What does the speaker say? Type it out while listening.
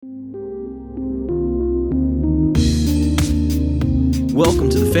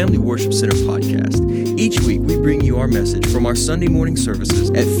Welcome to the Family Worship Center podcast. Each week we bring you our message from our Sunday morning services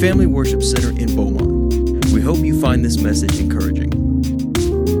at Family Worship Center in Beaumont. We hope you find this message encouraging.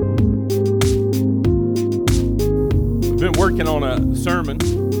 We've been working on a sermon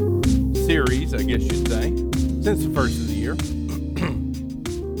series, I guess you'd say, since the first of the year,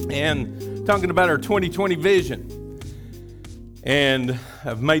 and talking about our 2020 vision. And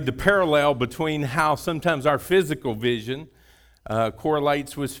I've made the parallel between how sometimes our physical vision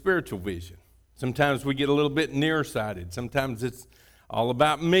correlates with spiritual vision. Sometimes we get a little bit nearsighted. Sometimes it's all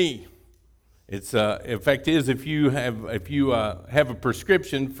about me. It's in fact is if you have a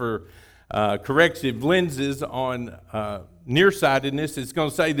prescription for corrective lenses on nearsightedness, it's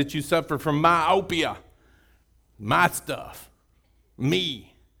going to say that you suffer from myopia, my stuff,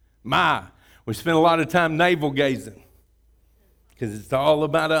 me, my. We spend a lot of time navel gazing because it's all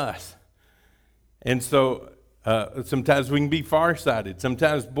about us, and so. Sometimes we can be farsighted.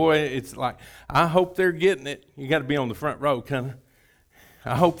 Sometimes, boy, it's like, I hope they're getting it. You got to be on the front row, kind of.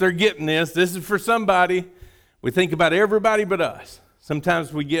 I hope they're getting this. This is for somebody. We think about everybody but us.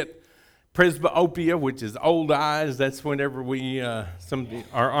 Sometimes we get presbyopia, which is old eyes. That's whenever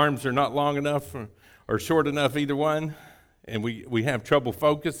our arms are not long enough or short enough, either one, and we have trouble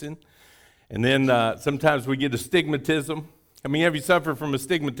focusing. And then sometimes we get astigmatism. I mean, have you suffered from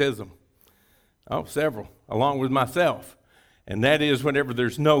astigmatism? Oh, several, along with myself. And that is whenever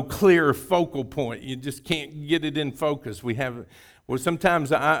there's no clear focal point. You just can't get it in focus.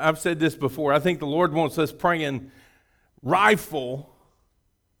 Sometimes, I've said this before, I think the Lord wants us praying rifle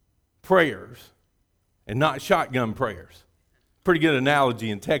prayers and not shotgun prayers. Pretty good analogy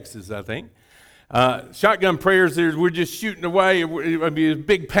in Texas, I think. Shotgun prayers, we're just shooting away. It'll be a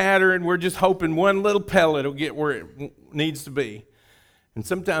big pattern. We're just hoping one little pellet will get where it needs to be. And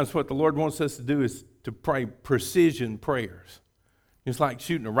sometimes what the Lord wants us to do is to pray precision prayers. It's like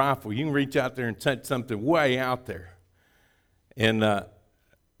shooting a rifle. You can reach out there and touch something way out there. And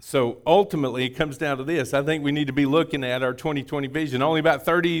so ultimately it comes down to this. I think we need to be looking at our 2020 vision. Only about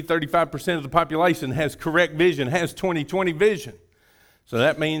 35% of the population has correct vision, has 2020 vision. So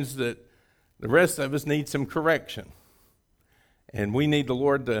that means that the rest of us need some correction. And we need the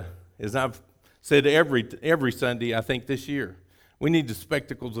Lord to, as I've said every Sunday, I think this year, we need the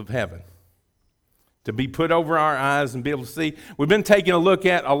spectacles of heaven to be put over our eyes and be able to see. We've been taking a look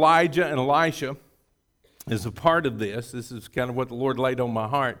at Elijah and Elisha as a part of this. This is kind of what the Lord laid on my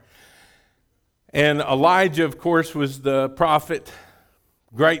heart. And Elijah, of course, was the prophet.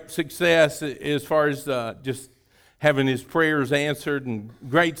 Great success as far as just having his prayers answered, and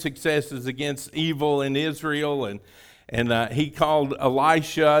great successes against evil in Israel. And he called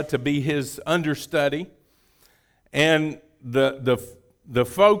Elisha to be his understudy. And the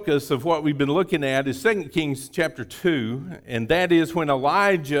focus of what we've been looking at is 2 Kings chapter 2, and that is when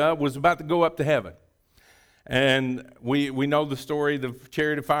Elijah was about to go up to heaven. And we know the story. The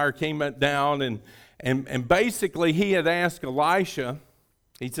chariot of fire came down, and basically he had asked Elisha,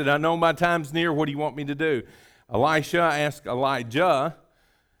 he said, I know my time's near, what do you want me to do? Elisha asked Elijah,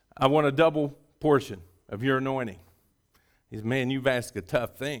 I want a double portion of your anointing. He said, man, you've asked a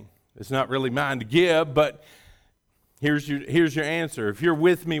tough thing. It's not really mine to give, but here's your answer. If you're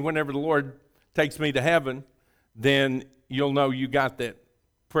with me whenever the Lord takes me to heaven, then you'll know you got that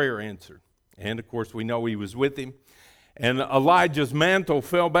prayer answered. And, of course, we know he was with him. And Elijah's mantle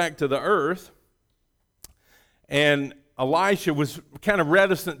fell back to the earth. And Elisha was kind of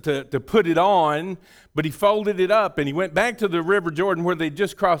reticent to put it on, but he folded it up. And he went back to the River Jordan where they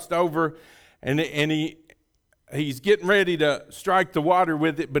just crossed over. And he's getting ready to strike the water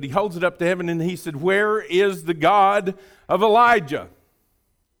with it, but he holds it up to heaven and he said, where is the God of Elijah?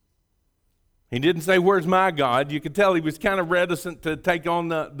 He didn't say, where's my God? You could tell he was kind of reticent to take on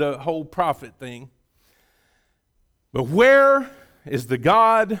the whole prophet thing. But where is the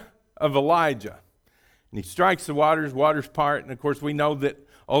God of Elijah? And he strikes the waters part, and of course we know that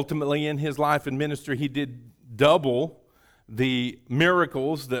ultimately in his life and ministry he did double the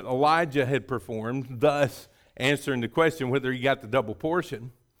miracles that Elijah had performed, thus answering the question whether he got the double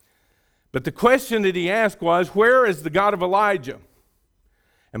portion. But the question that he asked was, where is the God of Elijah?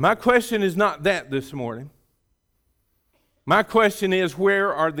 And my question is not that this morning. My question is,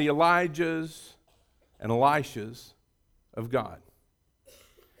 where are the Elijahs and Elishas of God?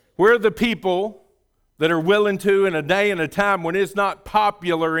 Where are the people that are willing to, in a day and a time when it's not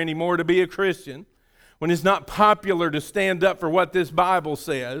popular anymore to be a Christian, when it's not popular to stand up for what this Bible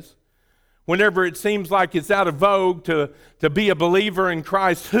says, whenever it seems like it's out of vogue to be a believer in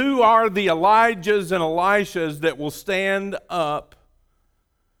Christ, who are the Elijahs and Elishas that will stand up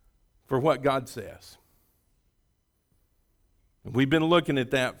for what God says? We've been looking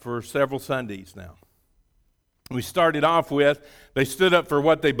at that for several Sundays now. We started off with, they stood up for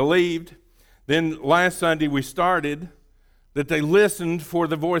what they believed. Then last Sunday we started that they listened for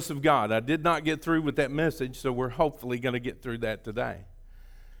the voice of God. I did not get through with that message, so we're hopefully going to get through that today.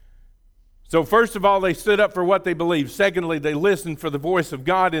 So first of all, they stood up for what they believed. Secondly, they listened for the voice of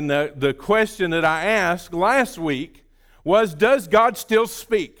God. And the question that I asked last week was, does God still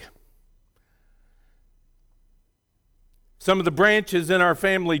speak? Some of the branches in our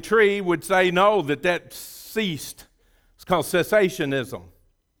family tree would say no, that ceased. It's called cessationism.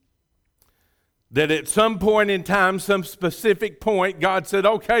 That at some point in time, some specific point, God said,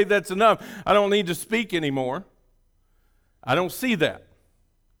 okay, that's enough. I don't need to speak anymore. I don't see that.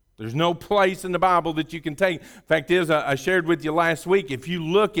 There's no place in the Bible that you can take. Fact is, I shared with you last week, if you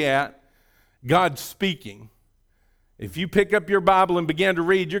look at God speaking, if you pick up your Bible and begin to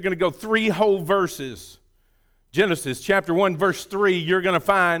read, you're going to go 3 whole verses. Genesis chapter 1, verse 3, you're going to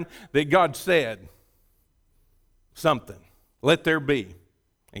find that God said something. Let there be.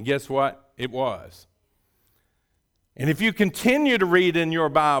 And guess what? It was. And if you continue to read in your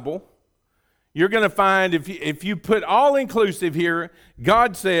Bible, you're going to find, if you put all inclusive here,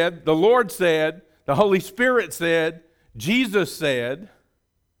 God said, the Lord said, the Holy Spirit said, Jesus said,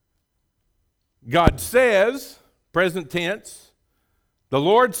 God says, present tense, the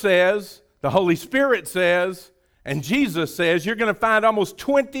Lord says, the Holy Spirit says, and Jesus says, you're going to find almost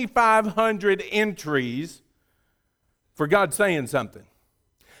 2,500 entries for God saying something.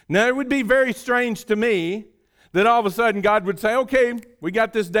 Now, it would be very strange to me that all of a sudden God would say, okay, we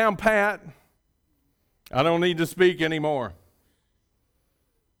got this down pat. I don't need to speak anymore.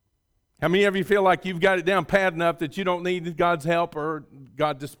 How many of you feel like you've got it down pat enough that you don't need God's help or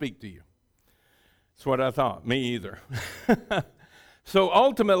God to speak to you? That's what I thought. Me either. So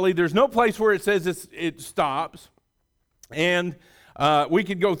ultimately, there's no place where it says it stops. And we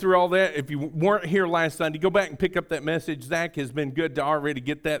could go through all that. If you weren't here last Sunday, go back and pick up that message. Zach has been good to already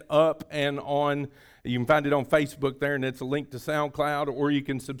get that up and on. You can find it on Facebook there, and it's a link to SoundCloud, or you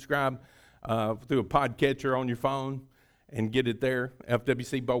can subscribe through a podcatcher on your phone and get it there,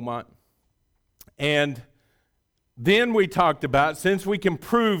 FWC Beaumont. And then we talked about, since we can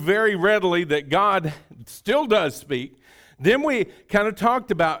prove very readily that God still does speak, then we kind of talked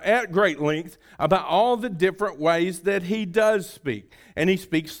about at great length about all the different ways that he does speak. And he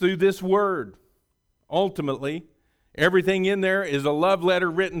speaks through this word. Ultimately, everything in there is a love letter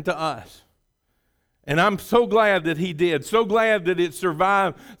written to us. And I'm so glad that he did. So glad that it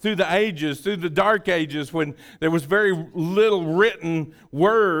survived through the ages, through the dark ages when there was very little written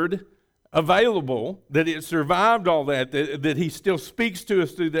word available, that it survived all that he still speaks to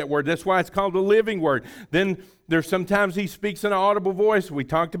us through that word. That's why it's called a living word. Then there's sometimes he speaks in an audible voice. We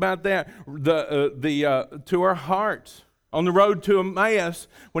talked about that. To our hearts. On the road to Emmaus,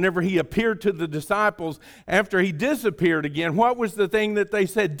 whenever he appeared to the disciples, after he disappeared again, what was the thing that they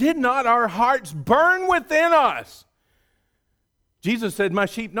said? Did not our hearts burn within us? Jesus said, my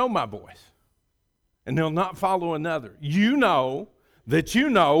sheep know my voice, and they'll not follow another. You know that you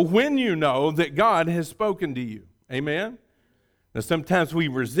know when you know that God has spoken to you. Amen? Now, sometimes we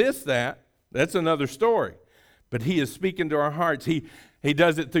resist that. That's another story. But he is speaking to our hearts. He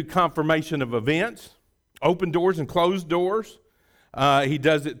does it through confirmation of events, open doors and closed doors. He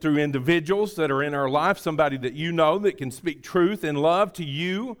does it through individuals that are in our life, somebody that you know that can speak truth and love to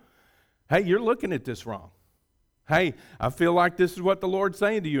you. Hey, you're looking at this wrong. Hey, I feel like this is what the Lord's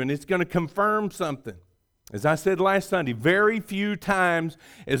saying to you, and it's going to confirm something. As I said last Sunday, very few times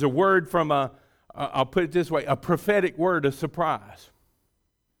is a word from I'll put it this way, a prophetic word a surprise.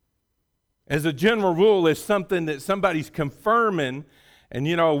 As a general rule, it's something that somebody's confirming,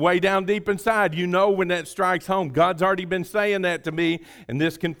 and way down deep inside, when that strikes home. God's already been saying that to me, and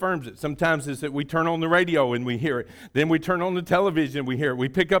this confirms it. Sometimes it's that we turn on the radio and we hear it. Then we turn on the television and we hear it. We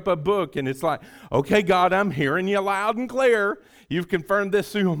pick up a book and it's like, okay, God, I'm hearing you loud and clear. You've confirmed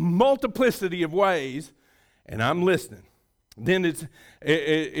this through a multiplicity of ways, and I'm listening. Then he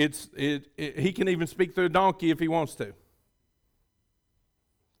can even speak through a donkey if he wants to.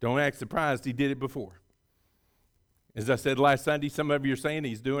 Don't act surprised, he did it before. As I said last Sunday, some of you are saying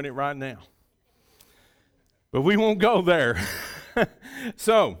he's doing it right now. But we won't go there.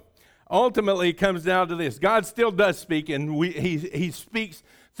 So, ultimately, it comes down to this. God still does speak, and he speaks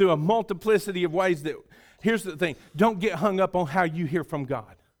through a multiplicity of ways that, here's the thing, don't get hung up on how you hear from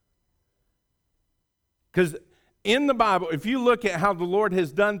God. Because in the Bible, if you look at how the Lord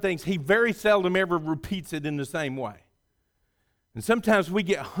has done things, he very seldom ever repeats it in the same way. And sometimes we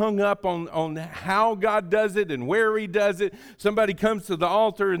get hung up on how God does it and where he does it. Somebody comes to the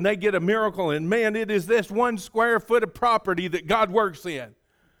altar and they get a miracle, and man, it is this 1 square foot of property that God works in.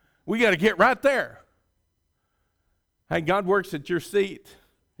 We got to get right there. Hey, God works at your seat.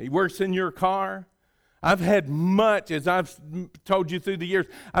 He works in your car. I've had much, as I've told you through the years,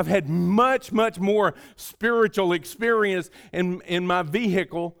 I've had much, much more spiritual experience in my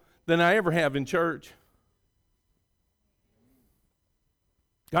vehicle than I ever have in church.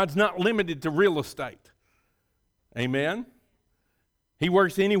 God's not limited to real estate. Amen? He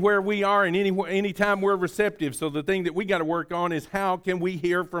works anywhere we are and anytime we're receptive. So the thing that we got to work on is how can we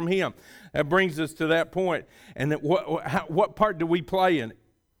hear from him? That brings us to that point. And that what part do we play in it?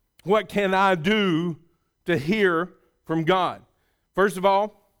 What can I do to hear from God? First of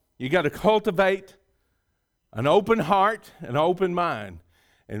all, you got to cultivate an open heart and an open mind.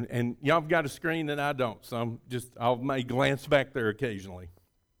 And y'all have got a screen and I don't, so I may glance back there occasionally.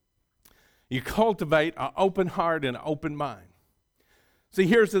 You cultivate an open heart and an open mind. See,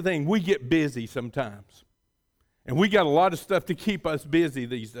 here's the thing. We get busy sometimes. And we got a lot of stuff to keep us busy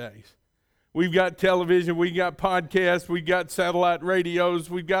these days. We've got television, we got podcasts, we got satellite radios,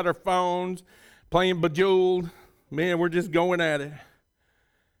 we've got our phones, playing Bejeweled. Man, we're just going at it.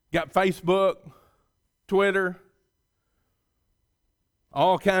 Got Facebook, Twitter,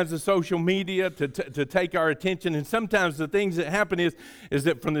 all kinds of social media to take our attention. And sometimes the things that happen is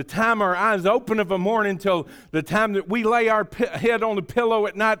that from the time our eyes open of a morning till the time that we lay our head on the pillow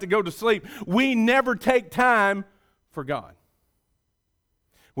at night to go to sleep, we never take time for God.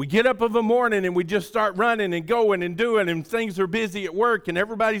 We get up of a morning and we just start running and going and doing, and things are busy at work and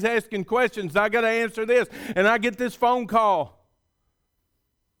everybody's asking questions. I got to answer this, and I get this phone call.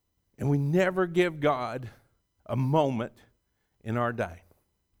 And we never give God a moment in our day.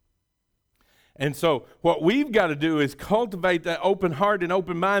 And so what we've got to do is cultivate that open heart and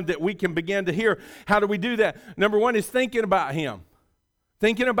open mind that we can begin to hear. How do we do that? Number one is thinking about him.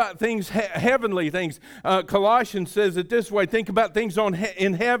 Thinking about things, heavenly things. Colossians says it this way: think about things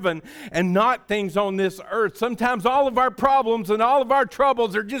in heaven and not things on this earth. Sometimes all of our problems and all of our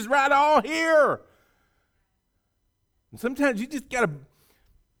troubles are just right all here. And sometimes you just got to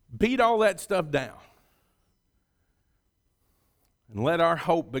beat all that stuff down and let our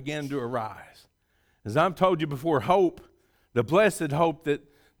hope begin to arise. As I've told you before, hope, the blessed hope that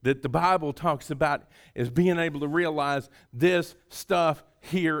the Bible talks about, is being able to realize this stuff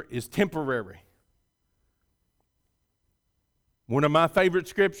here is temporary. One of my favorite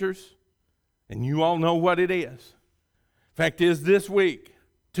scriptures, and you all know what it is. Fact is, this week,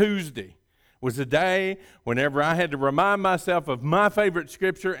 Tuesday, was a day whenever I had to remind myself of my favorite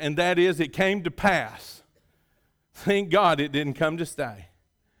scripture, and that is, it came to pass. Thank God it didn't come to stay.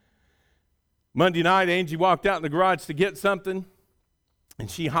 Monday night, Angie walked out in the garage to get something,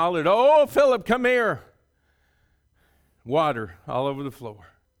 and she hollered, "Oh, Philip, come here." Water all over the floor.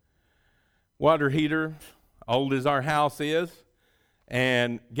 Water heater, old as our house is.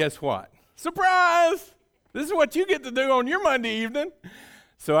 And guess what? Surprise! This is what you get to do on your Monday evening.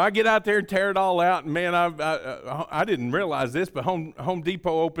 So I get out there and tear it all out. And man, I didn't realize this, but Home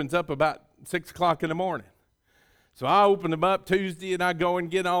Depot opens up about 6 o'clock in the morning. So I open them up Tuesday and I go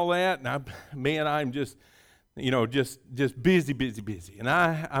and get all that. And I'm just, just busy.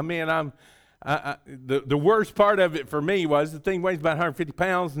 And the worst part of it for me was the thing weighs about 150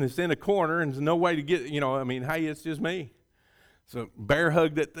 pounds and it's in a corner and there's no way to get, hey, it's just me. So bear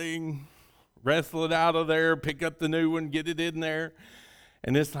hug that thing, wrestle it out of there, pick up the new one, get it in there.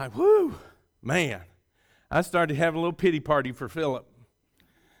 And it's like, whoo, man. I started having a little pity party for Philip.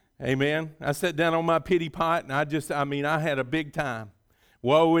 Amen. I sat down on my pity pot and I had a big time.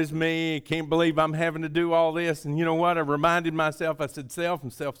 Woe is me, can't believe I'm having to do all this. And you know what? I reminded myself, I said, Self,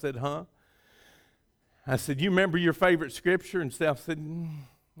 and Self said, huh? I said, you remember your favorite scripture? And Self said,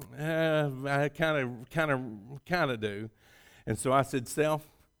 I kind of do. And so I said, Self,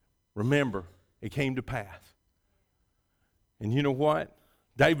 remember, it came to pass. And you know what?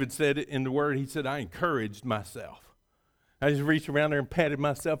 David said it in the Word. He said, I encouraged myself. I just reached around there and patted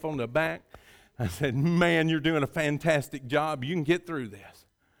myself on the back. I said, man, you're doing a fantastic job. You can get through this.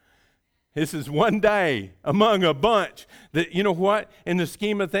 This is one day among a bunch that, you know what? In the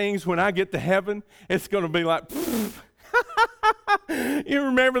scheme of things, when I get to heaven, it's going to be like, you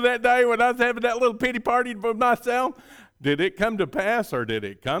remember that day when I was having that little pity party for myself? Did it come to pass or did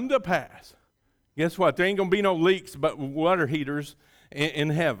it come to pass? Guess what? There ain't going to be no leaks but water heaters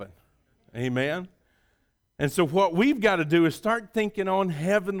in heaven. Amen? And so what we've got to do is start thinking on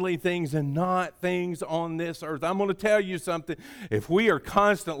heavenly things and not things on this earth. I'm going to tell you something. If we are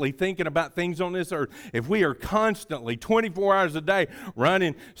constantly thinking about things on this earth, if we are constantly 24 hours a day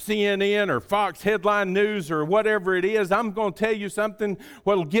running CNN or Fox headline news or whatever it is, I'm going to tell you something.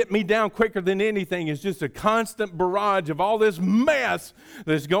 What will get me down quicker than anything is just a constant barrage of all this mess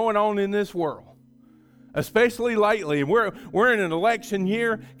that's going on in this world. Especially lately, we're in an election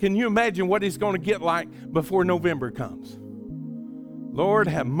year. Can you imagine what it's going to get like before November comes? Lord,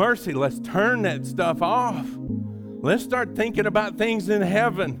 have mercy. Let's turn that stuff off. Let's start thinking about things in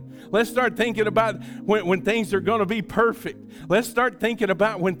heaven. Let's start thinking about when things are going to be perfect. Let's start thinking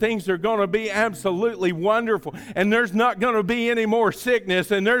about when things are going to be absolutely wonderful. And there's not going to be any more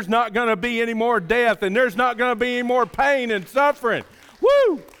sickness, and there's not going to be any more death, and there's not going to be any more pain and suffering.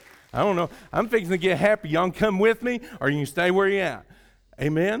 Woo! I don't know. I'm fixing to get happy. Y'all can come with me, or you can stay where you're at.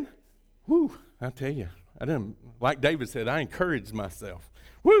 Amen? Woo! I tell you, I didn't, like David said, I encouraged myself.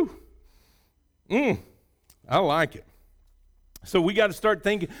 Woo! I like it. So we got to start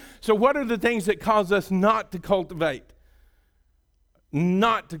thinking. So what are the things that cause us not to cultivate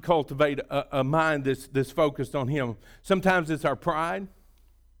a mind that's focused on Him? Sometimes it's our pride.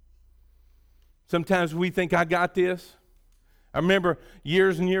 Sometimes we think, I got this. I remember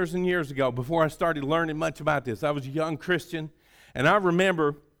years and years and years ago, before I started learning much about this, I was a young Christian, and I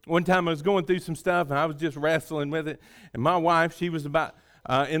remember one time I was going through some stuff, and I was just wrestling with it, and my wife, she was about,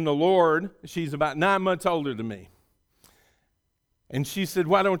 in the Lord, she's about 9 months older than me, and she said,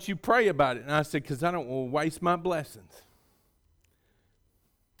 why don't you pray about it? And I said, because I don't want to waste my blessings.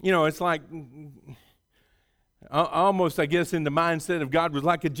 You know, it's like, almost, I guess, in the mindset of God was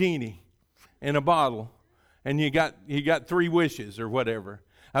like a genie in a bottle. And you got 3 wishes or whatever.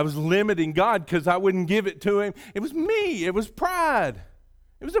 I was limiting God because I wouldn't give it to Him. It was me. It was pride.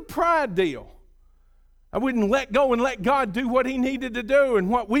 It was a pride deal. I wouldn't let go and let God do what He needed to do. And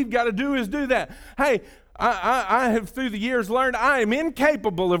what we've got to do is do that. Hey, I have through the years learned I am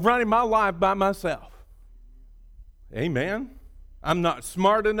incapable of running my life by myself. Amen. I'm not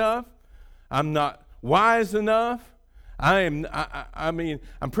smart enough. I'm not wise enough. I mean,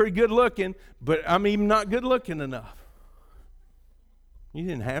 I'm pretty good looking, but I'm even not good looking enough. You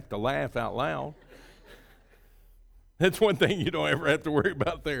didn't have to laugh out loud. That's one thing you don't ever have to worry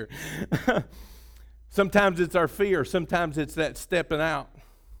about there. Sometimes it's our fear. Sometimes it's that stepping out.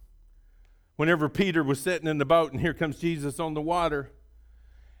 Whenever Peter was sitting in the boat and here comes Jesus on the water,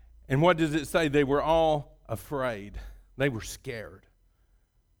 and what does it say? They were all afraid. They were scared.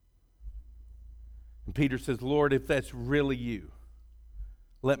 And Peter says, Lord, if that's really you,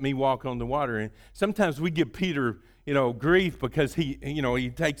 let me walk on the water. And sometimes we give Peter, grief because he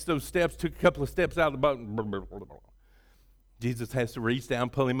takes those steps, took a couple of steps out of the boat. Jesus has to reach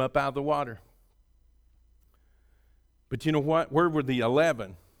down, pull him up out of the water. But you know what? Where were the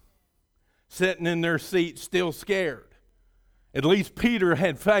 11? Sitting in their seats, still scared. At least Peter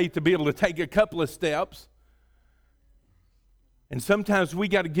had faith to be able to take a couple of steps. And sometimes we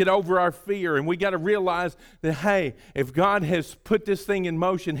got to get over our fear, and we got to realize that, hey, if God has put this thing in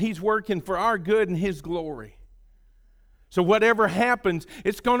motion, He's working for our good and His glory. So whatever happens,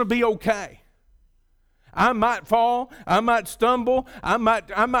 it's going to be okay. I might fall, I might stumble, I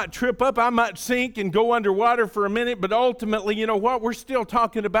might trip up, I might sink and go underwater for a minute, but ultimately, you know what? We're still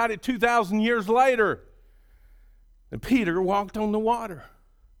talking about it 2,000 years later. And Peter walked on the water.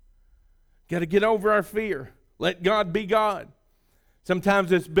 Got to get over our fear. Let God be God.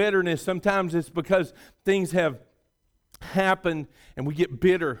 Sometimes it's bitterness. Sometimes it's because things have happened and we get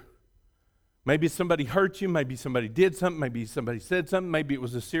bitter. Maybe somebody hurt you. Maybe somebody did something. Maybe somebody said something. Maybe it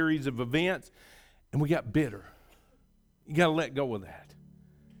was a series of events and we got bitter. You got to let go of that.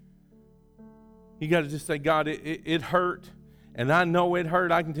 You got to just say, God, it hurt. And I know it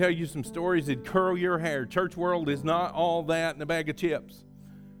hurt. I can tell you some stories that curl your hair. Church world is not all that in a bag of chips.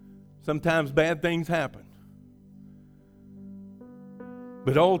 Sometimes bad things happen.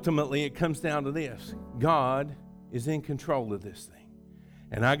 But ultimately, it comes down to this. God is in control of this thing.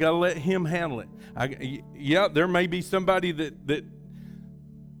 And I got to let Him handle it. There may be somebody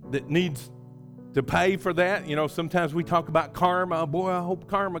that needs to pay for that. Sometimes we talk about karma. Boy, I hope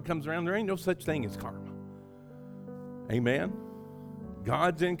karma comes around. There ain't no such thing as karma. Amen?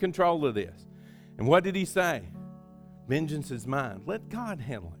 God's in control of this. And what did He say? Vengeance is mine. Let God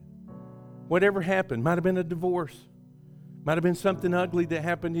handle it. Whatever happened, might have been a divorce. Might have been something ugly that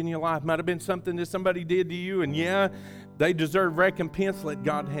happened in your life. Might have been something that somebody did to you. And yeah, they deserve recompense. Let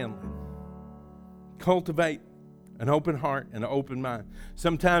God handle it. Cultivate an open heart and an open mind.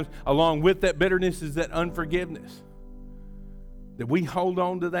 Sometimes along with that bitterness is that unforgiveness. That we hold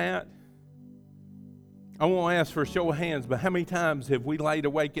on to that. I won't ask for a show of hands, but how many times have we laid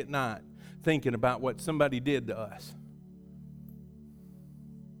awake at night thinking about what somebody did to us?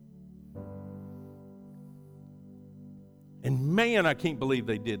 And man, I can't believe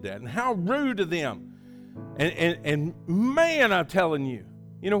they did that. And how rude of them. And man, I'm telling you,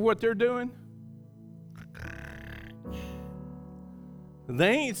 you know what they're doing? They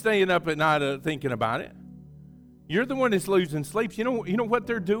ain't staying up at night thinking about it. You're the one that's losing sleep. You know what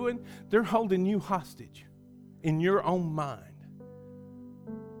they're doing? They're holding you hostage in your own mind.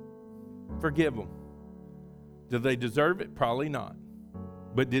 Forgive them. Do they deserve it? Probably not.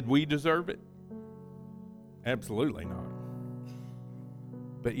 But did we deserve it? Absolutely not.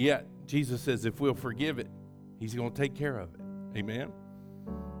 But yet, Jesus says if we'll forgive it, He's going to take care of it. Amen?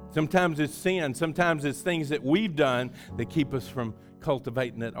 Sometimes it's sin. Sometimes it's things that we've done that keep us from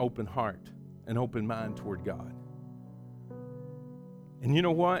cultivating that open heart, an open mind toward God. And you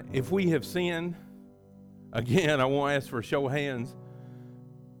know what? If we have sinned, again, I won't ask for a show of hands,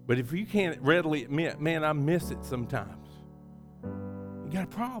 but if you can't readily admit, man, I miss it sometimes, you got a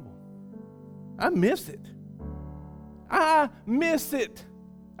problem. I miss it. I miss it.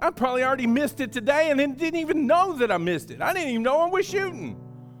 I probably already missed it today and then didn't even know that I missed it. I didn't even know I was shooting.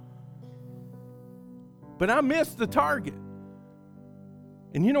 But I missed the target.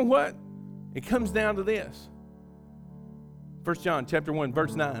 And you know what? It comes down to this. 1 John chapter 1,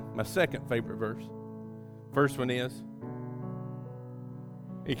 verse 9, my second favorite verse. First one is,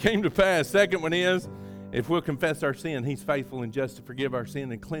 it came to pass. Second one is, if we'll confess our sin, He's faithful and just to forgive our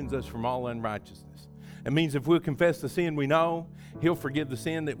sin and cleanse us from all unrighteousness. It means if we'll confess the sin we know, He'll forgive the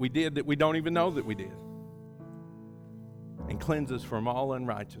sin that we did that we don't even know that we did. And cleanse us from all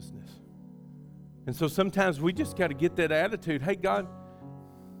unrighteousness. And so sometimes we just got to get that attitude. Hey, God,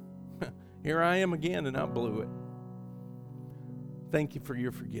 here I am again and I blew it. Thank you for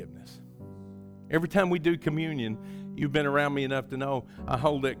your forgiveness. Every time we do communion, you've been around me enough to know I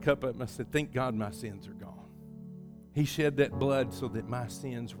hold that cup up and I said, thank God my sins are gone. He shed that blood so that my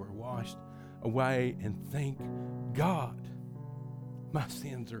sins were washed away, and thank God my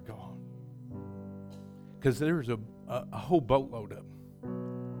sins are gone. Because there's a whole boatload of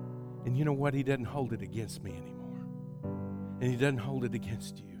them. And you know what? He doesn't hold it against me anymore. And He doesn't hold it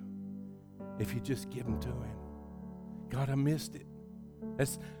against you if you just give them to Him. God, I missed it.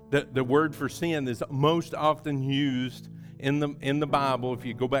 That's the word for sin is most often used in the Bible. If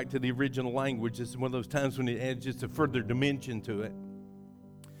you go back to the original language, this is one of those times when it adds just a further dimension to it.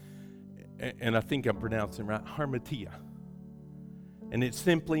 And I think I'm pronouncing right, harmatia. And it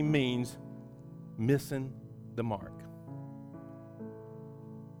simply means missing the mark.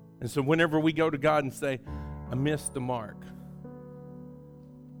 And so whenever we go to God and say, I missed the mark,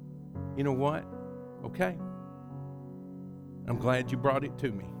 you know what? Okay. I'm glad you brought it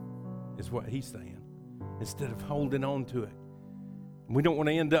to me, is what He's saying, instead of holding on to it. We don't want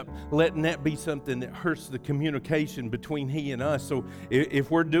to end up letting that be something that hurts the communication between He and us. So if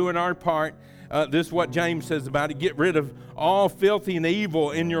we're doing our part, this is what James says about it. Get rid of all filthy and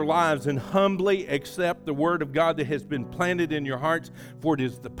evil in your lives and humbly accept the word of God that has been planted in your hearts, for it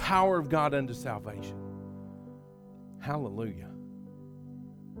is the power of God unto salvation. Hallelujah.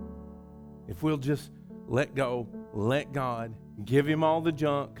 If we'll just let go, let God, give Him all the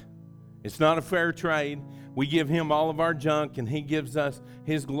junk. It's not a fair trade. We give Him all of our junk, and He gives us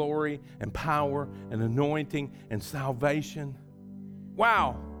His glory and power and anointing and salvation.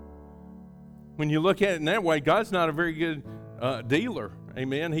 Wow. When you look at it in that way, God's not a very good dealer.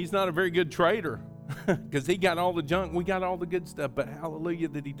 Amen. He's not a very good trader because He got all the junk. We got all the good stuff, but hallelujah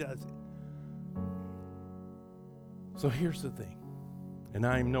that He does it. So here's the thing, and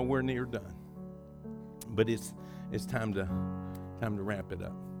I am nowhere near done, but it's time to wrap it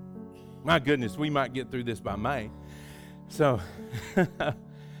up. My goodness, we might get through this by May. So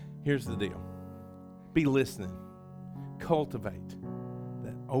here's the deal. Be listening. Cultivate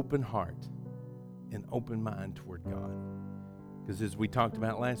that open heart and open mind toward God. Because as we talked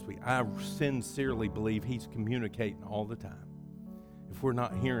about last week, I sincerely believe He's communicating all the time. If we're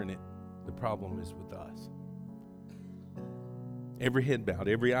not hearing it, the problem is with us. Every head bowed,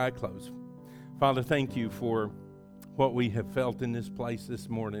 every eye closed. Father, thank You for what we have felt in this place this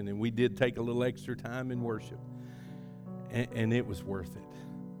morning, and we did take a little extra time in worship, and it was worth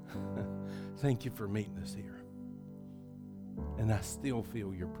it. Thank You for meeting us here, and I still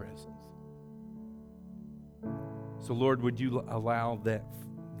feel Your presence. So Lord, would You allow that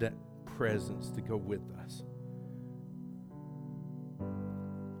presence to go with us?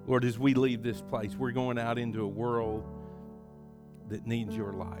 Lord, as we leave this place, we're going out into a world that needs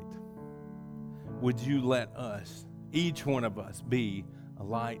Your light. Would You let us, each one of us, be a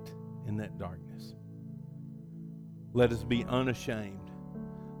light in that darkness? Let us be unashamed.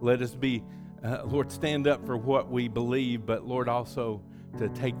 Let us be, Lord, stand up for what we believe, but Lord, also to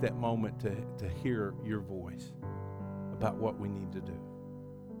take that moment to hear your voice about what we need to do.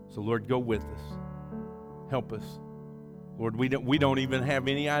 So Lord, go with us. Help us. Lord, we don't even have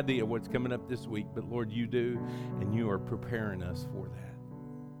any idea what's coming up this week, but Lord, you do, and you are preparing us for that.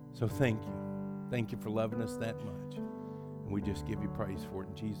 So thank you. Thank you for loving us that much. And we just give you praise for it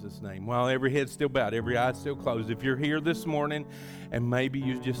in Jesus' name. While every head's still bowed, every eye's still closed, if you're here this morning and maybe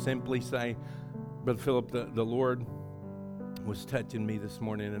you just simply say, Brother Philip, the Lord was touching me this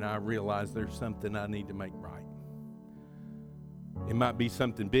morning and I realized there's something I need to make right. It might be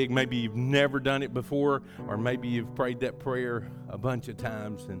something big. Maybe you've never done it before, or maybe you've prayed that prayer a bunch of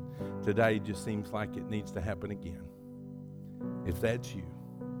times and today just seems like it needs to happen again. If that's you,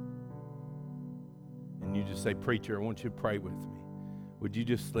 and you just say, Preacher, I want you to pray with me, would you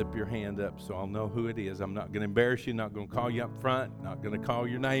just slip your hand up so I'll know who it is? I'm not going to embarrass you, not going to call you up front, not going to call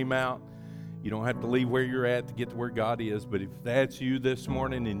your name out. You don't have to leave where you're at to get to where God is, but if that's you this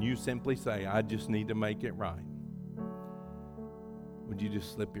morning and you simply say, I just need to make it right, would you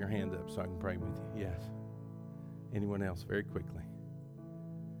just slip your hand up so I can pray with you? Yes. Anyone else? Very quickly.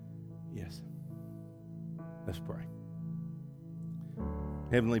 Yes. Let's pray.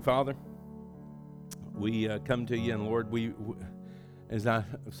 Heavenly Father, we come to you, and Lord, we, as I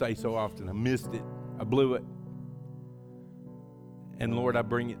say so often, I missed it. I blew it. And Lord, I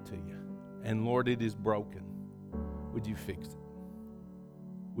bring it to you. And Lord, it is broken. Would you fix it?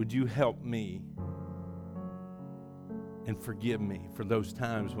 Would you help me and forgive me for those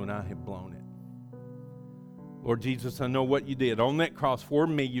times when I have blown it? Lord Jesus, I know what you did. On that cross for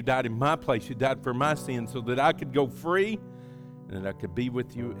me, you died in my place. You died for my sins so that I could go free and that I could be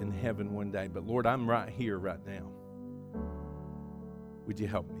with you in heaven one day. But Lord, I'm right here, right now. Would you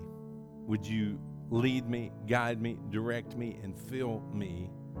help me? Would you lead me, guide me, direct me, and fill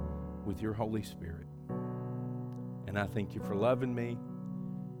me with your Holy Spirit? And I thank you for loving me,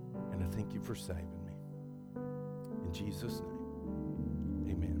 and I thank you for saving me. In Jesus' name,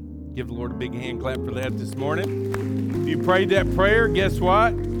 amen. Give the Lord a big hand clap for that this morning. If you prayed that prayer, guess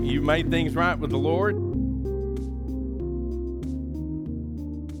what? You made things right with the Lord.